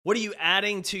What are you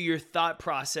adding to your thought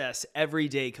process every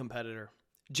day, competitor?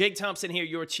 Jake Thompson here,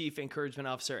 your Chief Encouragement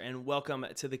Officer, and welcome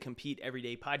to the Compete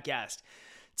Everyday podcast.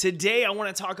 Today, I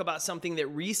want to talk about something that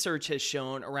research has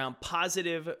shown around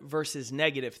positive versus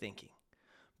negative thinking.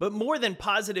 But more than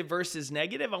positive versus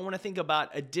negative, I want to think about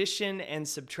addition and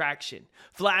subtraction.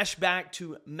 Flashback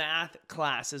to math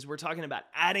class as we're talking about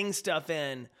adding stuff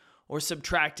in or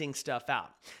subtracting stuff out.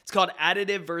 It's called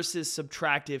additive versus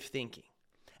subtractive thinking.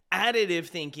 Additive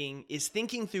thinking is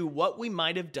thinking through what we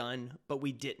might have done, but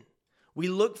we didn't. We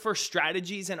look for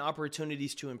strategies and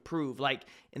opportunities to improve. Like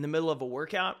in the middle of a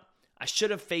workout, I should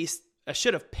have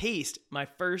paced my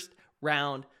first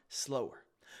round slower.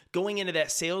 Going into that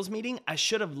sales meeting, I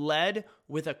should have led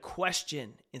with a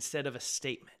question instead of a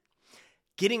statement.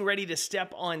 Getting ready to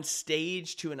step on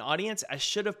stage to an audience, I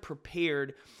should have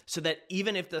prepared so that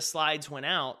even if the slides went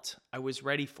out, I was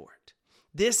ready for it.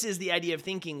 This is the idea of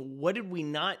thinking, what did we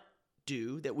not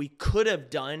do that we could have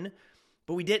done,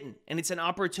 but we didn't? And it's an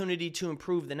opportunity to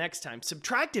improve the next time.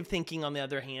 Subtractive thinking, on the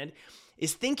other hand,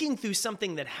 is thinking through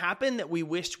something that happened that we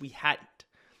wished we hadn't.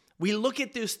 We look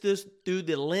at this through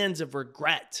the lens of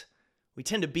regret. We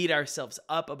tend to beat ourselves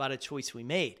up about a choice we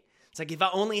made. It's like, if I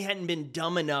only hadn't been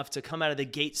dumb enough to come out of the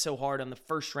gate so hard on the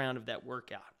first round of that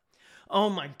workout. Oh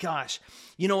my gosh.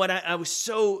 You know what?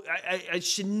 I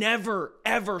should never,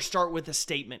 ever start with a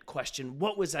statement question.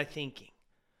 What was I thinking?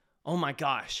 Oh my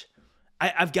gosh.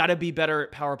 I've got to be better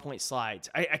at PowerPoint slides.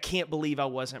 I can't believe I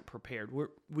wasn't prepared.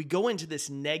 We go into this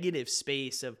negative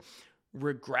space of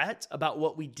regret about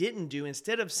what we didn't do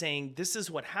instead of saying, this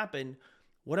is what happened.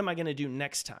 What am I going to do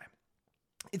next time?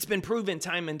 It's been proven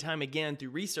time and time again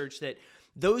through research that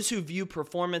those who view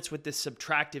performance with this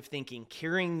subtractive thinking,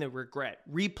 carrying the regret,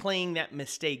 replaying that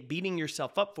mistake, beating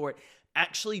yourself up for it,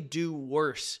 actually do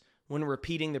worse when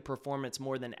repeating the performance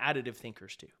more than additive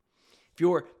thinkers do. If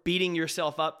you're beating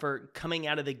yourself up for coming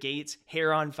out of the gates,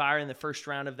 hair on fire in the first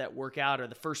round of that workout or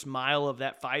the first mile of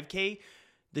that 5K,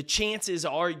 the chances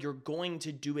are you're going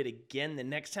to do it again the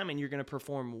next time and you're going to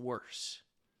perform worse.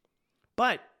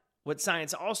 But what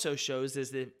science also shows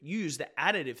is that you use the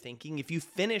additive thinking. If you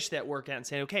finish that workout and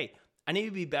say, okay, I need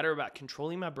to be better about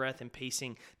controlling my breath and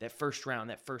pacing that first round,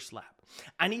 that first lap.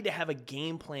 I need to have a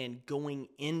game plan going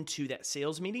into that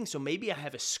sales meeting. So maybe I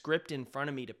have a script in front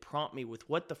of me to prompt me with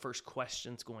what the first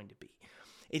question's going to be.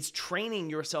 It's training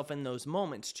yourself in those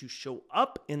moments to show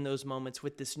up in those moments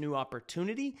with this new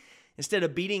opportunity instead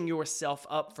of beating yourself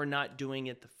up for not doing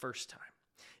it the first time.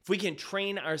 If we can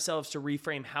train ourselves to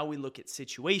reframe how we look at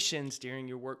situations during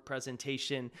your work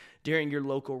presentation, during your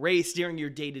local race, during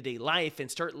your day-to-day life, and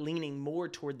start leaning more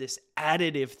toward this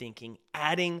additive thinking,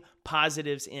 adding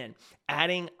positives in,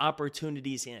 adding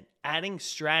opportunities in, adding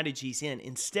strategies in,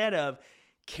 instead of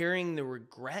carrying the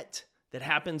regret that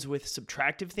happens with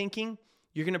subtractive thinking,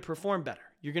 you're going to perform better.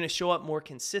 You're going to show up more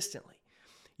consistently.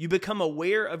 You become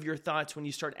aware of your thoughts when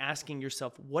you start asking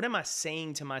yourself, what am I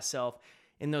saying to myself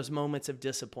in those moments of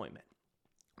disappointment?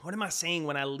 What am I saying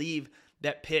when I leave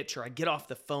that pitch or I get off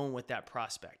the phone with that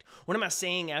prospect? What am I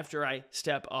saying after I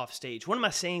step off stage? What am I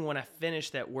saying when I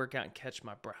finish that workout and catch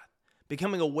my breath?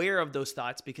 Becoming aware of those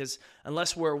thoughts, because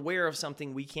unless we're aware of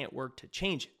something, we can't work to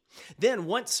change it. Then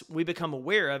once we become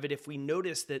aware of it, if we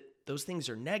notice that those things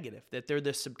are negative, that they're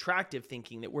the subtractive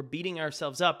thinking, that we're beating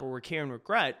ourselves up or we're carrying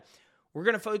regret, we're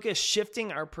going to focus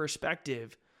shifting our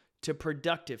perspective to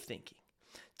productive thinking.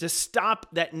 To stop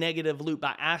that negative loop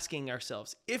by asking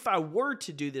ourselves, if I were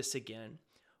to do this again,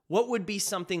 what would be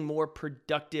something more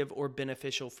productive or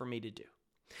beneficial for me to do?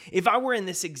 If I were in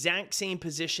this exact same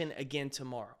position again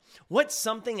tomorrow, what's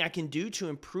something I can do to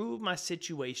improve my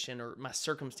situation or my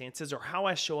circumstances or how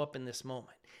I show up in this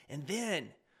moment? And then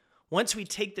once we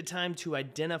take the time to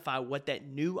identify what that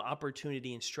new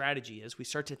opportunity and strategy is, we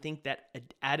start to think that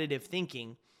additive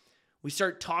thinking. We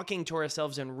start talking to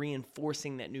ourselves and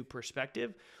reinforcing that new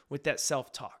perspective with that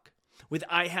self-talk. With,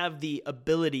 I have the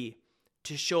ability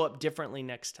to show up differently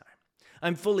next time.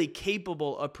 I'm fully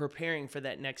capable of preparing for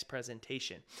that next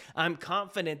presentation. I'm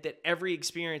confident that every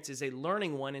experience is a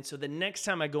learning one. And so the next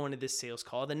time I go into this sales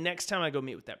call, the next time I go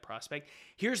meet with that prospect,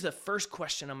 here's the first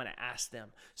question I'm going to ask them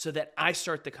so that I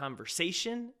start the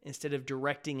conversation instead of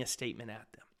directing a statement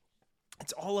at them.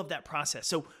 It's all of that process.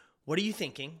 So what are you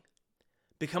thinking?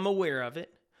 Become aware of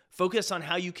it. Focus on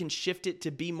how you can shift it to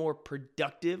be more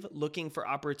productive, looking for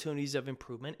opportunities of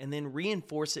improvement, and then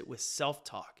reinforce it with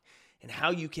self-talk and how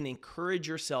you can encourage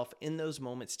yourself in those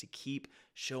moments to keep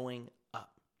showing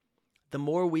up. The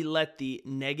more we let the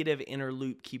negative inner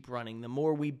loop keep running, the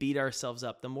more we beat ourselves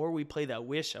up, the more we play that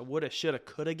wish, I woulda, shoulda,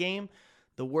 coulda game,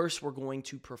 the worse we're going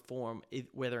to perform,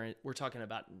 whether we're talking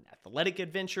about athletic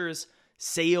adventures,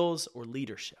 sales, or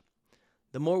leadership.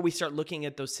 The more we start looking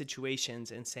at those situations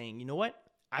and saying, you know what,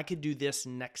 I could do this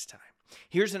next time.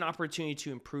 Here's an opportunity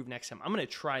to improve next time. I'm going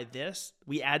to try this.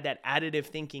 We add that additive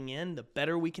thinking in, the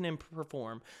better we can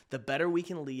perform, the better we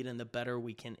can lead, and the better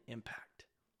we can impact.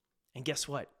 And guess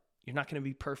what? You're not going to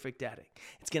be perfect at it.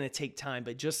 It's going to take time,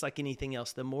 but just like anything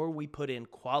else, the more we put in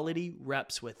quality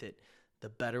reps with it, the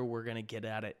better we're going to get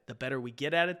at it. The better we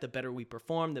get at it, the better we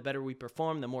perform. The better we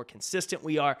perform, the more consistent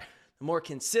we are. The more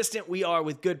consistent we are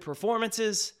with good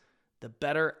performances, the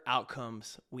better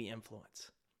outcomes we influence.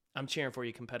 I'm cheering for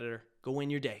you, competitor. Go win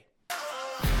your day.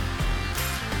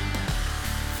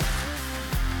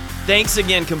 Thanks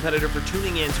again, competitor, for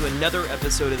tuning in to another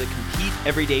episode of the Compete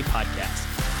Everyday podcast.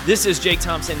 This is Jake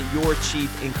Thompson, your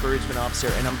Chief Encouragement Officer,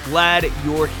 and I'm glad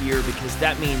you're here because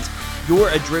that means you're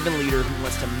a driven leader who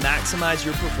wants to maximize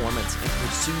your performance and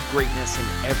pursue greatness in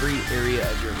every area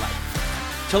of your life.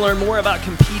 To learn more about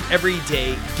Compete Every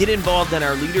Day, get involved in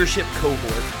our leadership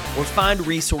cohort, or find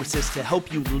resources to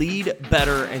help you lead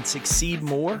better and succeed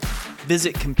more,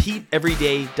 visit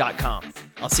CompeteEveryday.com.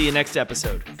 I'll see you next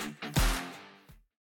episode.